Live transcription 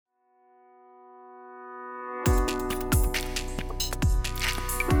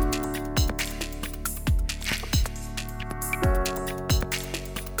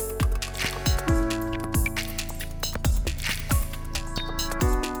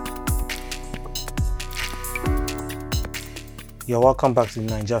You're welcome back to the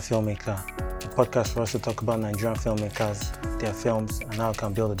Niger Filmmaker, a podcast for us to talk about Nigerian filmmakers, their films, and how it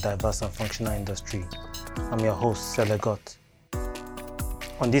can build a diverse and functional industry. I'm your host, Selegot.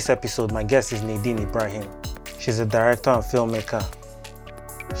 On this episode, my guest is Nadine Ibrahim. She's a director and filmmaker.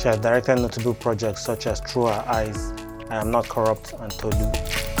 She has directed notable projects such as Through Her Eyes, I Am Not Corrupt, and Tolu.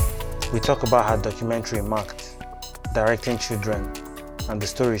 We talk about her documentary Marked, directing children, and the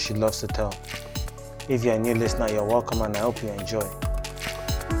stories she loves to tell. If you're a new listener, you're welcome and I hope you enjoy.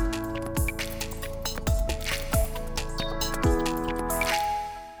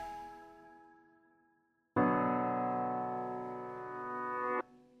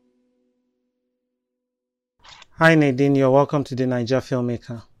 Hi Nadine, you're welcome to the Niger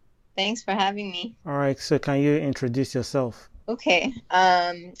Filmmaker. Thanks for having me. All right, so can you introduce yourself? Okay.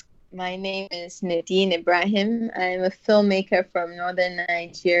 My name is Nadine Ibrahim. I'm a filmmaker from northern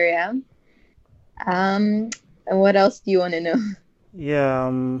Nigeria. And what else do you want to know?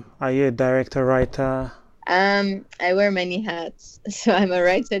 Yeah, are you a director, writer? I wear many hats. So I'm a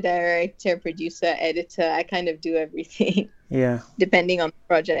writer, director, producer, editor. I kind of do everything. Yeah. Depending on the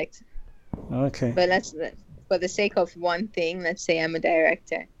project. Okay. But let's, for the sake of one thing, let's say I'm a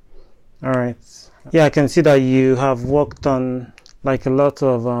director. All right. Yeah, I can see that you have worked on like a lot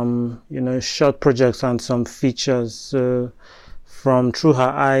of short projects and some features. So from Through Her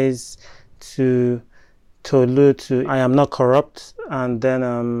Eyes to Tolu to I Am Not Corrupt, and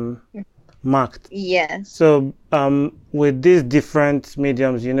then Marked. Yes. So with these different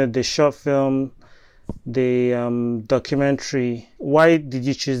mediums, the short film, the documentary, why did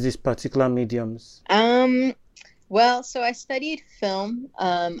you choose these particular mediums? Well, so I studied film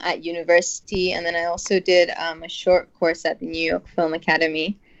at university, and then I also did a short course at the New York Film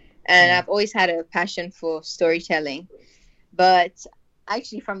Academy. And I've always had a passion for storytelling. But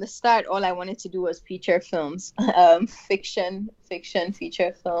actually, from the start, all I wanted to do was feature films, fiction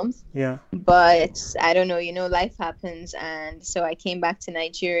feature films. Yeah. But I don't know, life happens. And so I came back to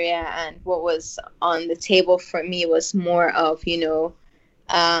Nigeria, and what was on the table for me was more of,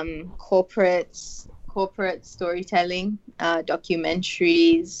 corporate storytelling,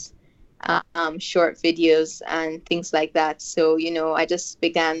 documentaries, short videos, and things like that. So, I just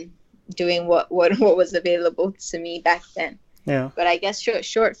began doing what was available to me back then. Yeah. But I guess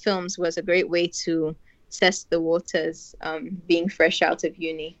short films was a great way to test the waters, being fresh out of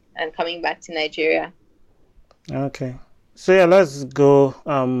uni and coming back to Nigeria. Okay. So yeah, let's go,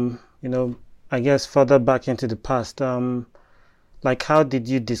 I guess further back into the past. Like, how did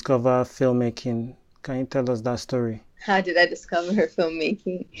you discover filmmaking? Can you tell us that story? How did I discover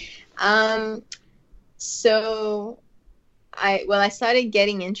filmmaking? So I started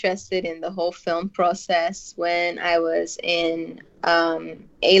getting interested in the whole film process when I was in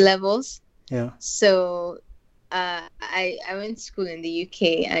A-levels. Yeah. So I went to school in the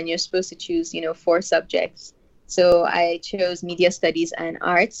UK, and you're supposed to choose, 4 subjects. So I chose media studies and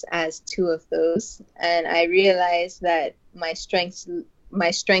arts as 2 of those, and I realized that my strengths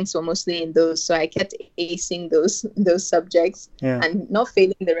were mostly in those, so I kept acing those subjects. Yeah. And not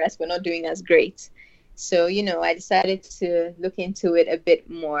failing the rest, but not doing as great. So, I decided to look into it a bit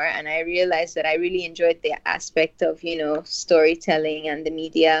more, and I realized that I really enjoyed the aspect of, storytelling and the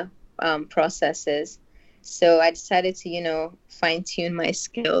media processes. So I decided to, fine-tune my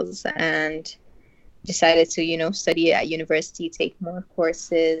skills and decided to, study at university, take more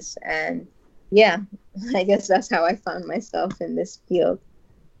courses, and yeah, I guess that's how I found myself in this field.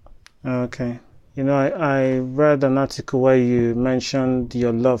 Okay. I read an article where you mentioned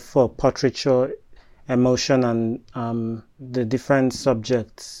your love for portraiture, emotion, and the different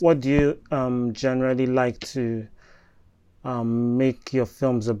subjects. What do you generally like to make your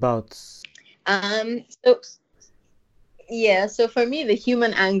films about? So for me, the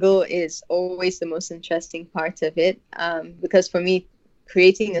human angle is always the most interesting part of it, because for me,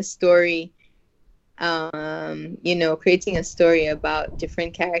 creating a story about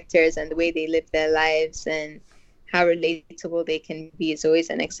different characters and the way they live their lives and how relatable they can be is always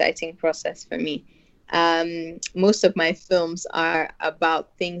an exciting process for me. Most of my films are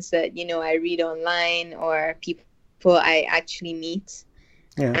about things that, I read online or people I actually meet.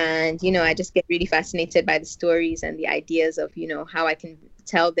 Yeah. And, I just get really fascinated by the stories and the ideas of, how I can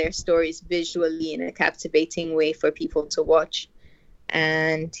tell their stories visually in a captivating way for people to watch.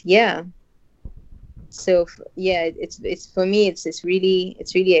 And yeah. So yeah, it's for me, it's really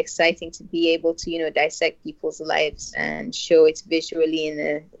exciting to be able to, dissect people's lives and show it visually in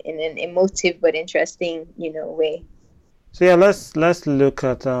an emotive but interesting, way. So yeah, let's look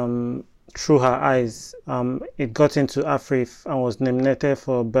at Through Her Eyes. It got into AFRIF and was nominated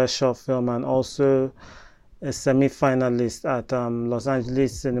for Best Short Film and also a semi-finalist at Los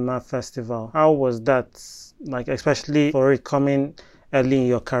Angeles Cinema Festival. How was that, like, especially for it coming early in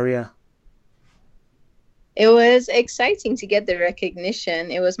your career? It was exciting to get the recognition.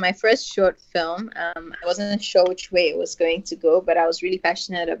 It was my first short film. I wasn't sure which way it was going to go, but I was really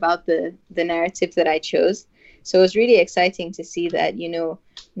passionate about the narrative that I chose. So it was really exciting to see that,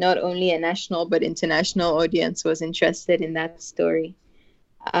 not only a national but international audience was interested in that story.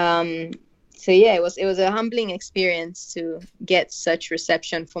 So yeah, it was a humbling experience to get such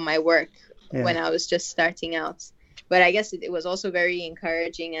reception for my work when I was just starting out. But I guess it was also very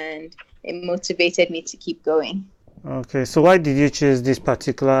encouraging, and it motivated me to keep going. Okay, so why did you choose this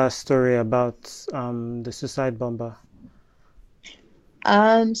particular story about the suicide bomber?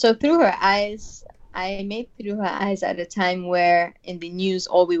 So Through Her Eyes, I made Through Her Eyes at a time where in the news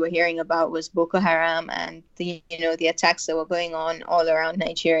all we were hearing about was Boko Haram and the attacks that were going on all around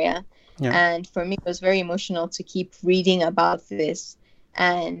Nigeria. Yeah. And for me, it was very emotional to keep reading about this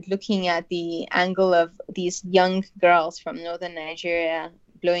and looking at the angle of these young girls from northern Nigeria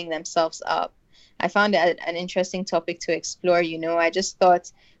blowing themselves up. I found it an interesting topic to explore. I just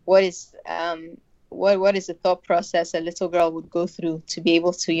thought, what is the thought process a little girl would go through to be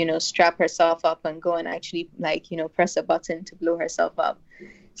able to, strap herself up and go and actually press a button to blow herself up.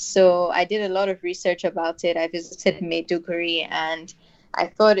 So I did a lot of research about it. I visited Maiduguri, and I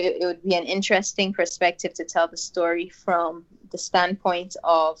thought it would be an interesting perspective to tell the story from the standpoint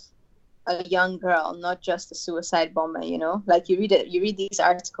of a young girl, not just a suicide bomber. Like you read these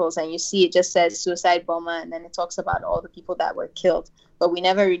articles and you see it just says suicide bomber, and then it talks about all the people that were killed, but we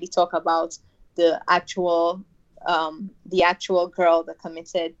never really talk about the actual girl that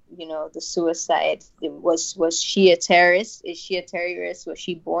committed, the suicide. Was she a terrorist? Is she a terrorist? Was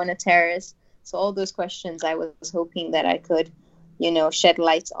she born a terrorist? So all those questions I was hoping that I could, shed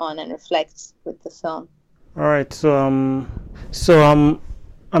light on and reflect with the film. All right.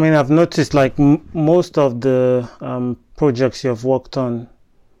 I mean, I've noticed like most of the projects you've worked on,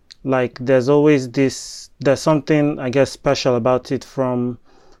 like there's something, I guess, special about it, from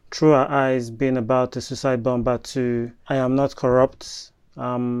Through Her Eyes being about the suicide bomber to I Am Not Corrupt,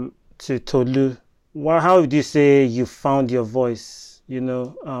 to Tolu. How would you say you found your voice?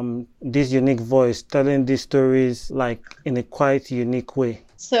 This unique voice, telling these stories like in a quite unique way.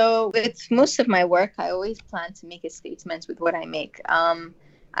 So with most of my work, I always plan to make a statement with what I make.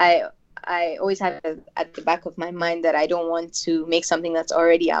 I always have it at the back of my mind that I don't want to make something that's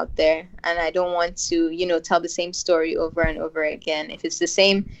already out there, and I don't want to, tell the same story over and over again. If it's the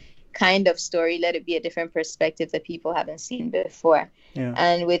same kind of story, let it be a different perspective that people haven't seen before. Yeah.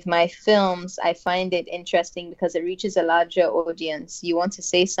 And with my films, I find it interesting because it reaches a larger audience. You want to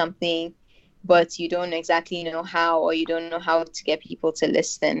say something, but you don't exactly know how, or you don't know how to get people to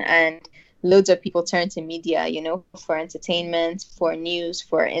listen. And loads of people turn to media, for entertainment, for news,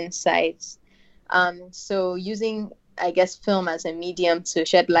 for insights. So using, I guess, film as a medium to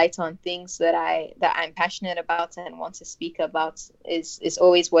shed light on things that I'm passionate about and want to speak about is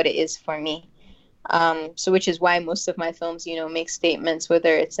always what it is for me. So which is why most of my films, make statements,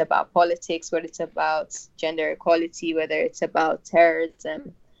 whether it's about politics, whether it's about gender equality, whether it's about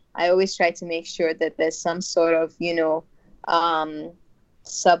terrorism. I always try to make sure that there's some sort of,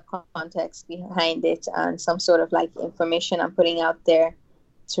 subcontext behind it, and some sort of like information I'm putting out there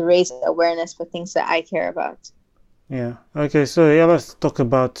to raise awareness for things that I care about. Yeah. Okay. So let's talk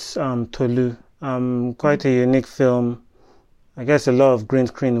about Tolu. Quite a unique film. I guess a lot of green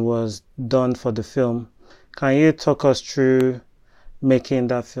screen was done for the film. Can you talk us through making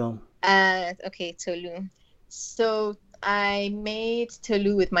that film? Okay, Tolu. So I made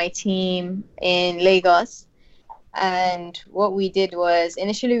Tolu with my team in Lagos. And what we did was,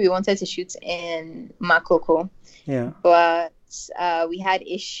 initially we wanted to shoot in Makoko. Yeah. But we had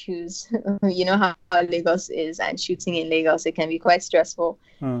issues. You know how Lagos is, and shooting in Lagos, it can be quite stressful.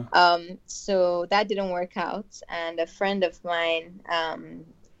 So that didn't work out. And a friend of mine,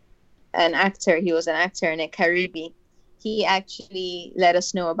 he was an actor in a Caribbean. He actually let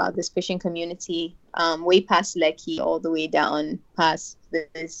us know about this fishing community way past Lekki, all the way down past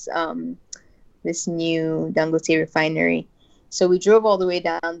this new Dangote refinery. So we drove all the way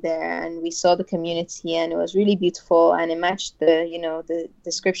down there, and we saw the community, and it was really beautiful, and it matched the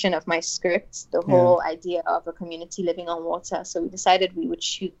description of my script, the whole idea of a community living on water. So we decided we would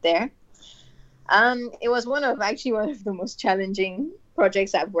shoot there. It was one of the most challenging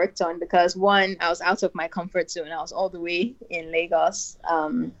projects I've worked on, because one, I was out of my comfort zone. I was all the way in Lagos.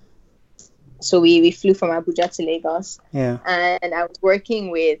 So we flew from Abuja to Lagos. Yeah. And I was working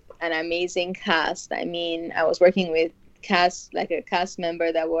with an amazing cast. I mean, I was working with cast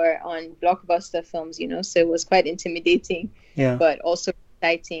member that were on blockbuster films, so it was quite intimidating, Yeah. but also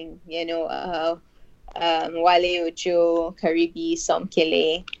exciting, Wale Ojo, Karibi,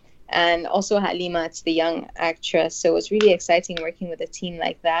 Somkele, and also Halima, it's the young actress. So it was really exciting working with a team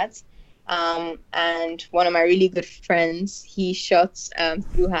like that. And one of my really good friends, he shot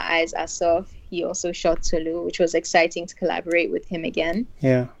Through Her Eyes, Asaf. He also shot Tolu, which was exciting to collaborate with him again.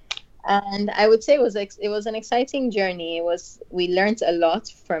 Yeah. And I would say it was an exciting journey. We learned a lot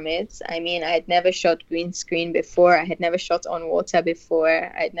from it. I mean, I had never shot green screen before. I had never shot on water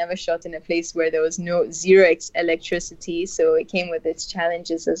before. I had never shot in a place where there was zero electricity. So it came with its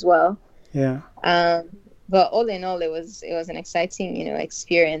challenges as well. Yeah. But all in all, it was an exciting,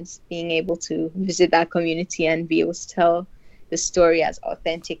 experience, being able to visit that community and be able to tell the story as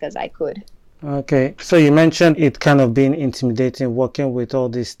authentic as I could. Okay, so you mentioned it kind of being intimidating working with all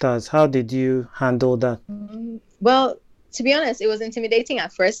these stars. How did you handle that? Well, to be honest, it was intimidating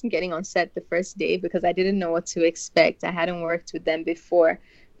at first getting on set the first day because I didn't know what to expect. I hadn't worked with them before.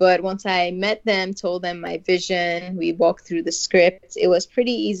 But once I met them, told them my vision, we walked through the script, it was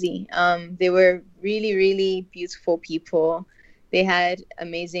pretty easy. They were really, really beautiful people. They had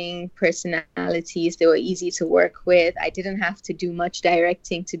amazing personalities. They were easy to work with. I didn't have to do much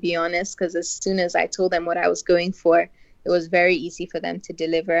directing, to be honest, because as soon as I told them what I was going for, it was very easy for them to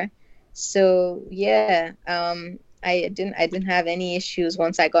deliver. So yeah, I didn't have any issues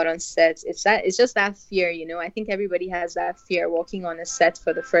once I got on set. It's just that fear, I think everybody has that fear walking on a set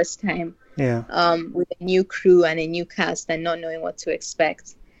for the first time. Yeah. With a new crew and a new cast and not knowing what to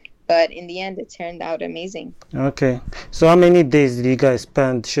expect. But in the end, it turned out amazing. Okay. So how many days did you guys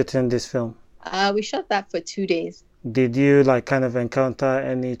spend shooting this film? We shot that for 2 days. Did you kind of encounter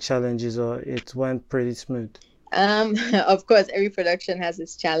any challenges or it went pretty smooth? Of course, every production has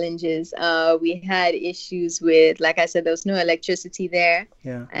its challenges. We had issues with, like I said, there was no electricity there.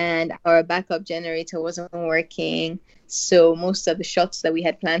 Yeah. And our backup generator wasn't working. So most of the shots that we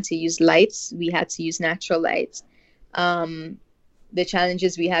had planned to use lights, we had to use natural lights. The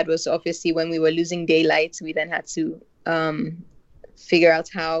challenges we had was obviously when we were losing daylight, we then had to figure out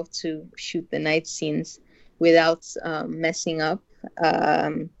how to shoot the night scenes without messing up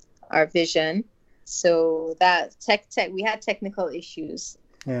our vision. So that we had technical issues.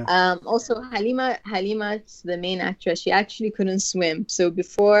 Yeah. Also, Halima, the main actress, she actually couldn't swim. So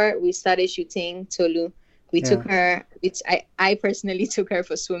before we started shooting Tolu, we took her. I personally took her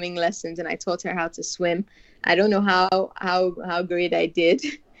for swimming lessons, and I taught her how to swim. I don't know how great I did,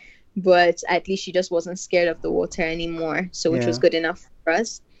 but at least she just wasn't scared of the water anymore. So which was good enough for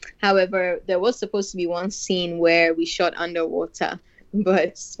us. However, there was supposed to be one scene where we shot underwater,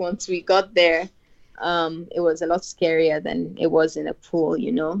 but once we got there, it was a lot scarier than it was in a pool,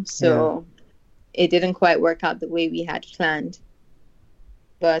 So it didn't quite work out the way we had planned.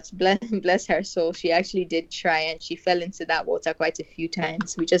 But bless her soul, she actually did try, and she fell into that water quite a few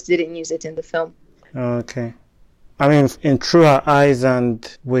times. We just didn't use it in the film. Okay. I mean, in Through Her Eyes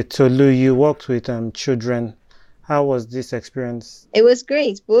and with Tolu, you worked with children. How was this experience? It was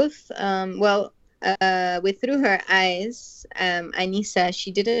great. Both, with Through Her Eyes, Anissa,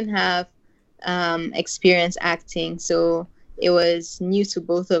 she didn't have experience acting, so it was new to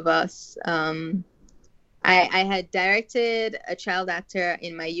both of us. I had directed a child actor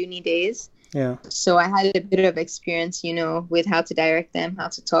in my uni days. Yeah. So I had a bit of experience, with how to direct them, how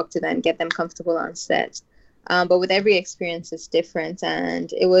to talk to them, get them comfortable on set. But with every experience, it's different,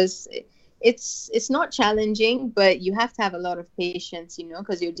 and it's not challenging, but you have to have a lot of patience,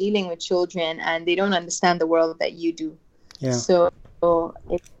 because you're dealing with children and they don't understand the world that you do. Yeah. So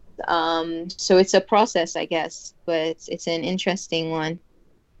it's a process, I guess, but it's an interesting one.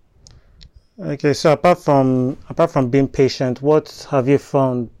 Okay, so apart from being patient, what have you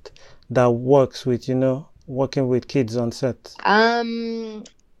found that works with, working with kids on set? In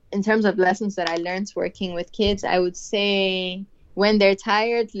terms of lessons that I learned working with kids, I would say when they're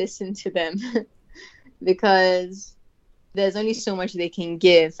tired, listen to them because there's only so much they can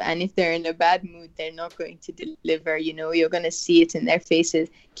give. And if they're in a bad mood, they're not going to deliver, you're going to see it in their faces.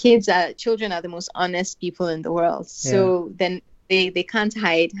 Children are the most honest people in the world. So then they can't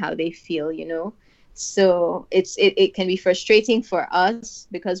hide how they feel, So it can be frustrating for us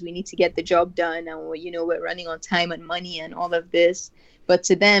because we need to get the job done and we're running on time and money and all of this. But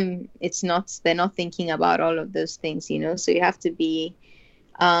to them, they're not thinking about all of those things, So you have to be,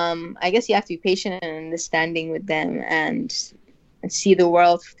 I guess you have to be patient and understanding with them and see the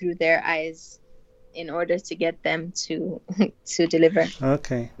world through their eyes in order to get them to deliver.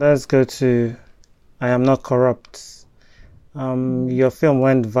 Okay, let's go to I Am Not Corrupt. Your film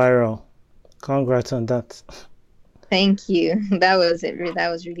went viral. Congrats on that. Thank you. That was it. That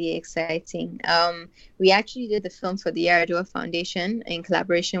was really exciting. We actually did the film for the Yaradua Foundation in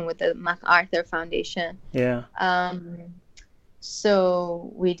collaboration with the MacArthur Foundation. Yeah.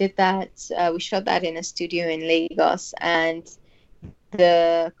 So we did that. We shot that in a studio in Lagos, and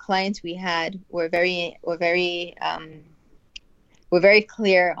the clients we had were very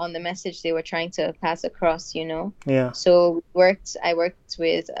clear on the message they were trying to pass across. Yeah. So I worked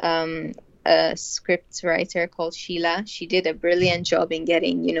with a script writer called Sheila. She did a brilliant job in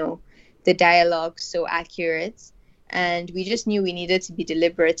getting, the dialogue so accurate. And we just knew we needed to be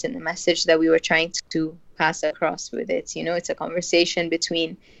deliberate in the message that we were trying to pass across with it. It's a conversation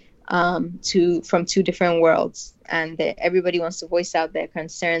between from two different worlds, and everybody wants to voice out their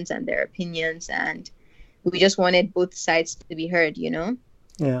concerns and their opinions, and we just wanted both sides to be heard.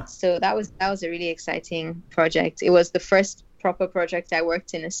 Yeah. So that was a really exciting project. It was the first proper project I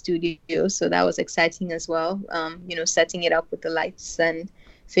worked in a studio, so that was exciting as well. Setting it up with the lights and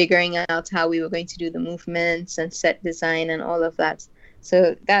figuring out how we were going to do the movements and set design and all of that.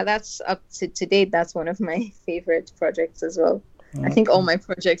 So that's up to date. That's one of my favorite projects as well. Okay. I think all my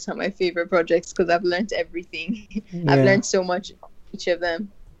projects are my favorite projects because I've learned everything. Yeah. I've learned so much each of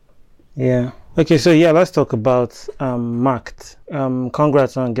them. Yeah. Okay. So let's talk about Marked.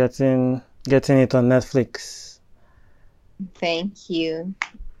 Congrats on getting it on Netflix. Thank you.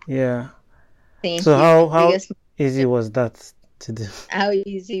 Yeah. Thank you. So how easy was that to do? How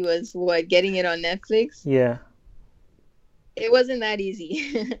easy was getting it on Netflix? Yeah. It wasn't that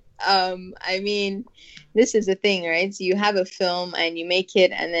easy. I mean, this is the thing, right? So you have a film and you make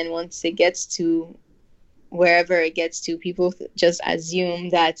it, and then once it gets to wherever it gets to, people just assume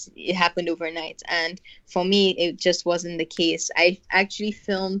that it happened overnight. And for me, it just wasn't the case. I actually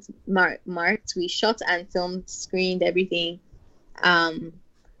filmed Marked. We shot and filmed, screened everything.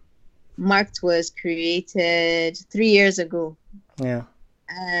 Marked was created 3 years ago. Yeah.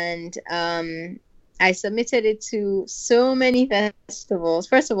 And I submitted it to so many festivals.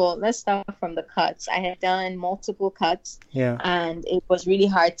 First of all, let's start from the cuts. I had done multiple cuts. Yeah. And it was really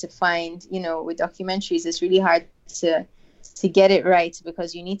hard to find, with documentaries, it's really hard to get it right,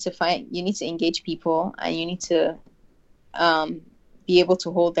 because you need to engage people, and you need to be able to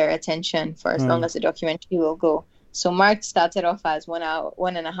hold their attention for as long as the documentary will go. So Mark started off as 1 hour,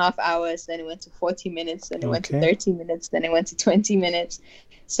 1.5 hours, then it went to 40 minutes, then it went to 30 minutes, then it went to 20 minutes.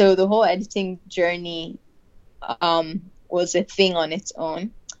 So the whole editing journey was a thing on its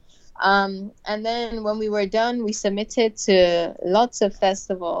own. And then when we were done, we submitted to lots of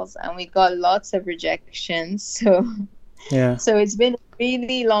festivals, and we got lots of rejections. So it's been a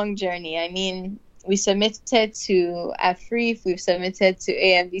really long journey. I mean, we submitted to AFRIF, we've submitted to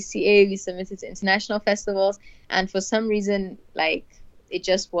AMVCA, we submitted to international festivals, and for some reason, it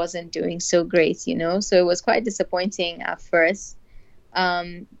just wasn't doing so great, So it was quite disappointing at first.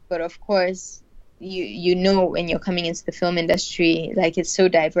 But of course, when you're coming into the film industry, it's so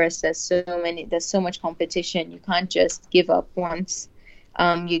diverse, there's so much competition. You can't just give up once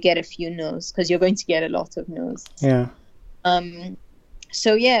you get a few no's, because you're going to get a lot of no's. Yeah.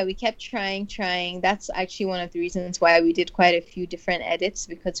 So we kept trying. That's actually one of the reasons why we did quite a few different edits,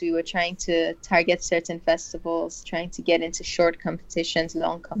 because we were trying to target certain festivals, trying to get into short competitions,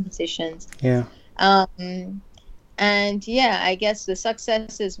 long competitions. Yeah. And I guess the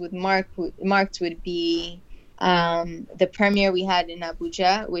successes with Marked would be the premiere we had in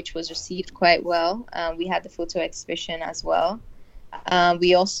Abuja, which was received quite well. We had the photo exhibition as well.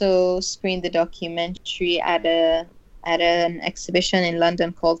 We also screened the documentary at an exhibition in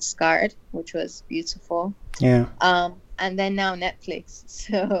London called Scarred, which was beautiful. Yeah. And then now Netflix.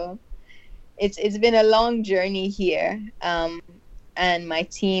 So it's been a long journey here. And my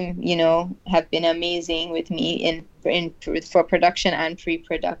team, have been amazing with me for production and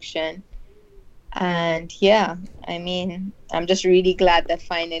pre-production. And I mean, I'm just really glad that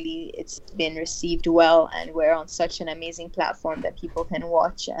finally it's been received well, and we're on such an amazing platform that people can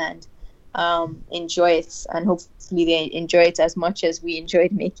watch and enjoy it, and hopefully they enjoy it as much as we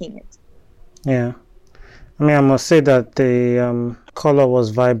enjoyed making it. Yeah. I mean, I must say that the color was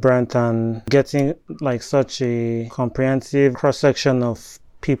vibrant, and getting such a comprehensive cross-section of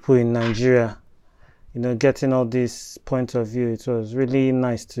people in Nigeria, getting all these points of view, it was really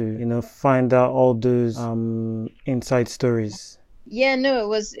nice to, find out all those inside stories. Yeah, no,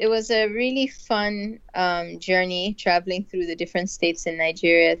 it was a really fun journey traveling through the different states in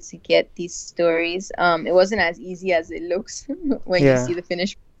Nigeria to get these stories. It wasn't as easy as it looks when you see the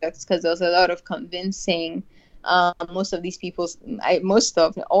finished products, because there was a lot of convincing. Most of these people,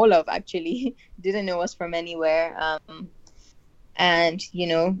 all of actually, didn't know us from anywhere. And,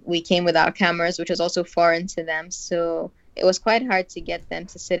 we came with our cameras, which was also foreign to them. So it was quite hard to get them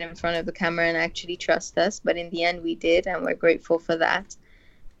to sit in front of the camera and actually trust us. But in the end, we did, and we're grateful for that.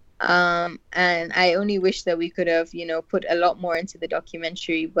 And I only wish that we could have, put a lot more into the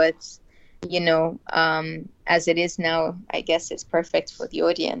documentary. But, as it is now, I guess it's perfect for the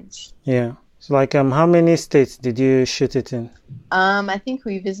audience. Yeah. So how many states did you shoot it in? I think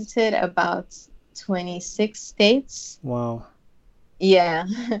we visited about 26 states. Wow. Yeah.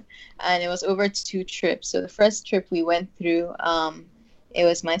 And it was over 2 trips. So the first trip we went through, it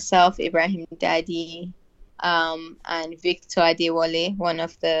was myself, Ibrahim Daddy, and Victor Adewale, one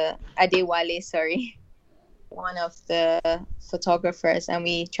of the photographers, and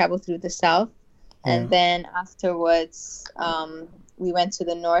we traveled through the south. Yeah. And then afterwards, we went to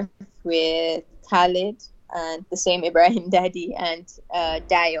the north with Khalid and the same Ibrahim Daddy and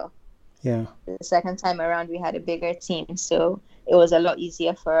Dayo. Yeah. The second time around, we had a bigger team, so it was a lot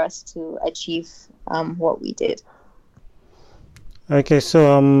easier for us to achieve what we did. Okay,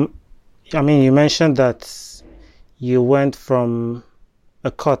 so you mentioned that you went from a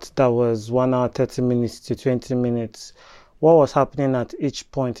cut that was 1 hour 30 minutes to 20 minutes. What was happening at each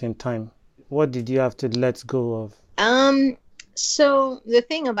point in time? What did you have to let go of? So the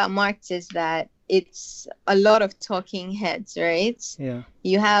thing about Marked is that it's a lot of talking heads, right? Yeah.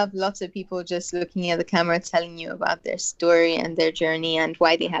 You have lots of people just looking at the camera telling you about their story and their journey and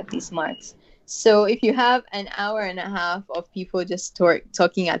why they have these marks. So if you have an hour and a half of people just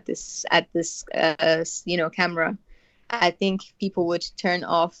talking at this camera, I think people would turn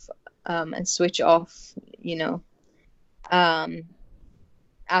off and switch off,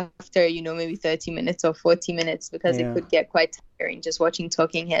 after maybe 30 minutes or 40 minutes, because it could get quite tiring just watching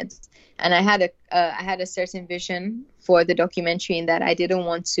talking heads. And I had a certain vision for the documentary in that I didn't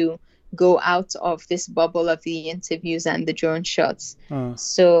want to go out of this bubble of the interviews and the drone shots.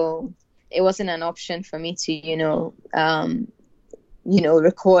 So it wasn't an option for me to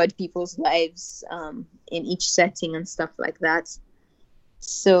record people's lives in each setting and stuff like that.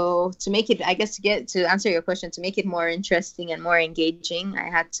 So to make it, I guess, to answer your question, to make it more interesting and more engaging,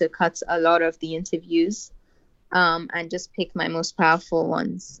 I had to cut a lot of the interviews and just pick my most powerful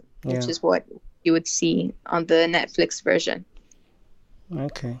ones, which is what you would see on the Netflix version.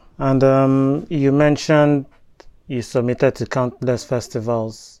 Okay. And you mentioned you submitted to countless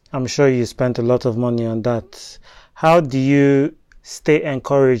festivals. I'm sure you spent a lot of money on that. How do you stay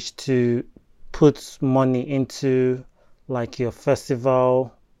encouraged to put money into your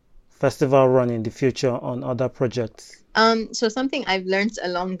festival run in the future on other projects? So something I've learned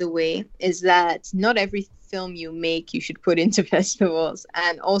along the way is that not every film you make you should put into festivals,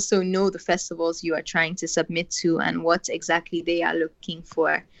 and also know the festivals you are trying to submit to and what exactly they are looking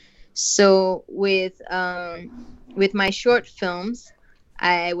for. So with my short films,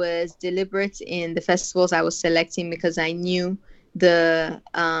 I was deliberate in the festivals I was selecting because I knew the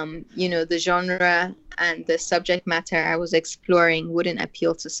genre and the subject matter I was exploring wouldn't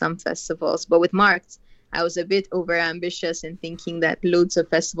appeal to some festivals. But with Marked, I was a bit over ambitious in thinking that loads of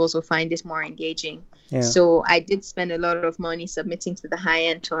festivals will find it more engaging. Yeah. So I did spend a lot of money submitting to the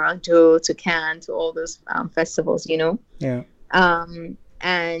high-end Toronto, to Cannes, to all those festivals, Yeah.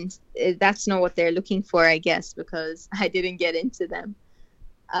 And that's not what they're looking for, I guess, because I didn't get into them.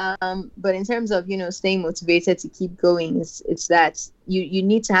 But in terms of, staying motivated to keep going, it's that you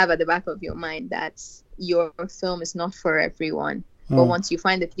need to have at the back of your mind that your film is not for everyone. But once you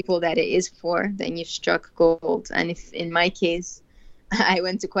find the people that it is for, then you've struck gold. And if in my case, I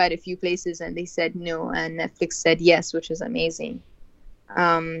went to quite a few places and they said no, and Netflix said yes, which was amazing.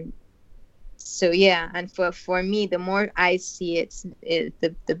 So yeah, and for me, the more I see it,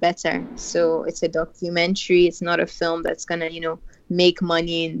 the better. So it's a documentary. It's not a film that's gonna, make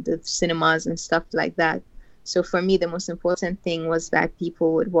money in the cinemas and stuff like that. So for me, the most important thing was that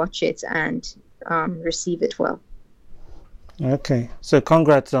people would watch it and receive it well. Okay, so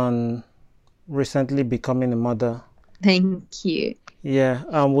congrats on recently becoming a mother. Thank you.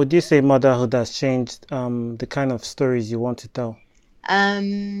 Yeah, would you say motherhood has changed the kind of stories you want to tell?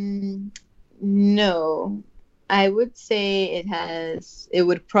 No, I would say it has. It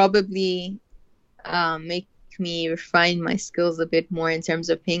would probably make me refine my skills a bit more in terms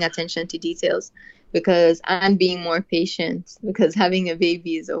of paying attention to details, because I'm being more patient, because having a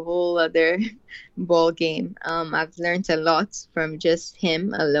baby is a whole other ball game. I've learned a lot from just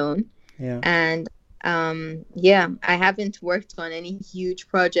him alone. Yeah. And I haven't worked on any huge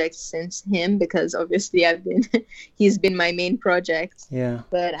projects since him, because obviously he's been my main project. Yeah.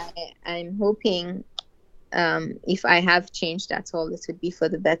 But I'm hoping if I have changed at all, it would be for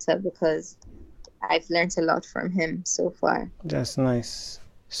the better, because I've learned a lot from him so far. That's nice.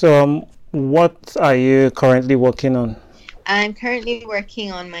 So, what are you currently working on? I'm currently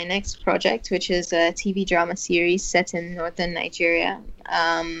working on my next project, which is a TV drama series set in northern Nigeria.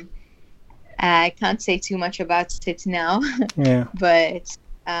 I can't say too much about it now, Yeah. but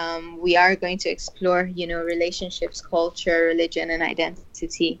we are going to explore, relationships, culture, religion, and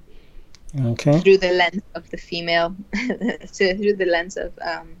identity Okay. through the lens of the female, through the lens of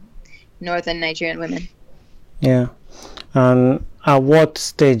northern Nigerian women. Yeah. And at what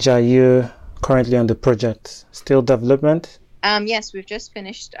stage are you currently on the project? Still development? Yes, we've just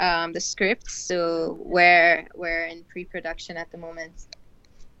finished the script, so we're in pre-production at the moment.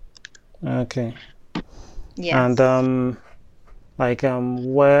 Okay. Yes. And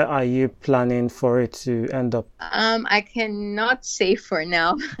where are you planning for it to end up? I cannot say for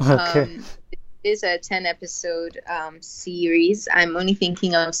now. Okay. It is a 10-episode series. I'm only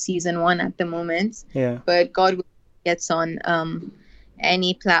thinking of season 1 at the moment. Yeah. But God will gets on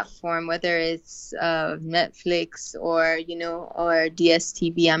any platform, whether it's Netflix or or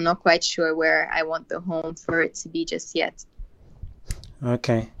DSTV. I'm not quite sure where I want the home for it to be just yet.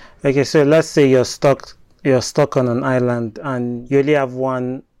 Okay. So let's say you're stuck on an island and you only have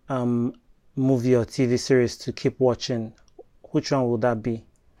one movie or TV series to keep watching. Which one would that be?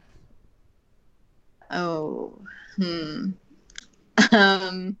 Oh,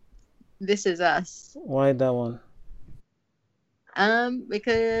 This Is Us. Why that one?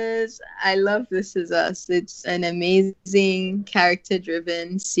 Because I love This Is Us. It's an amazing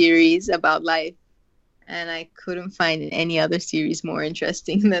character-driven series about life, and I couldn't find any other series more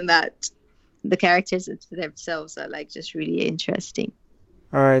interesting than that. The characters themselves are just really interesting.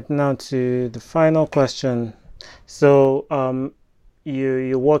 All right, now to the final question. So,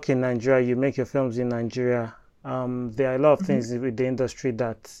 you work in Nigeria, you make your films in Nigeria. There are a lot of things with the industry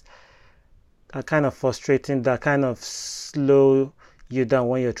that are kind of frustrating, that kind of slow you down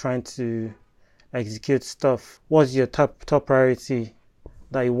when you're trying to execute stuff. What's your top priority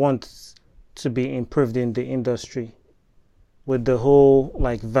that you want to be improved in the industry with the whole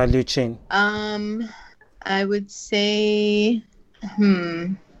value chain? I would say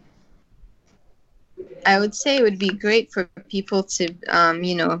it would be great for people to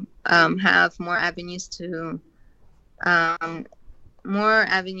have more avenues to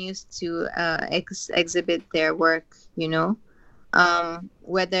exhibit their work,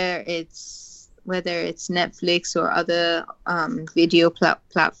 whether it's Netflix or other video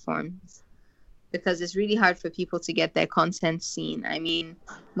platforms, because it's really hard for people to get their content seen. I mean,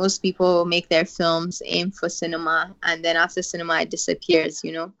 most people make their films, aim for cinema, and then after cinema it disappears,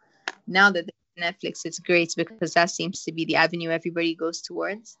 Now that Netflix, it's great because that seems to be the avenue everybody goes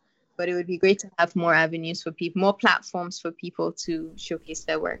towards. But it would be great to have more avenues for people, more platforms for people to showcase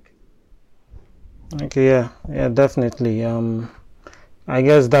their work. Okay, yeah, definitely. I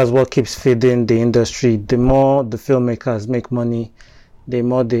guess that's what keeps feeding the industry. The more the filmmakers make money, the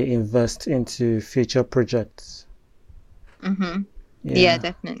more they invest into future projects. Yeah,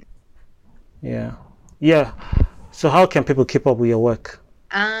 definitely. Yeah. So how can people keep up with your work?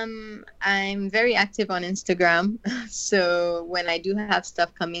 I'm very active on Instagram. So when I do have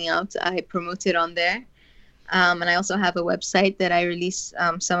stuff coming out, I promote it on there. And I also have a website that I release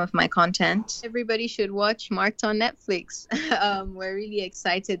some of my content. Everybody should watch Marked on Netflix. We're really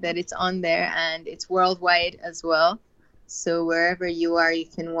excited that it's on there, and it's worldwide as well. So wherever you are, you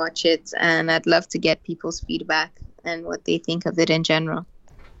can watch it. And I'd love to get people's feedback and what they think of it in general.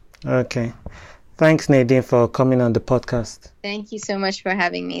 Okay. Thanks, Nadine, for coming on the podcast. Thank you so much for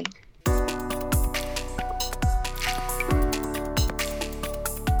having me.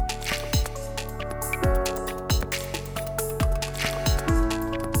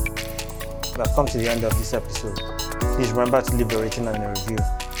 We have come to the end of this episode. Please remember to leave a rating and a review.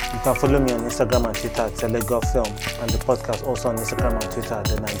 You can follow me on Instagram and Twitter at SelegoFilm, and the podcast also on Instagram and Twitter at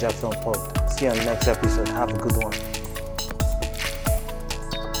the Niger Film Pod. See you on the next episode. Have a good one.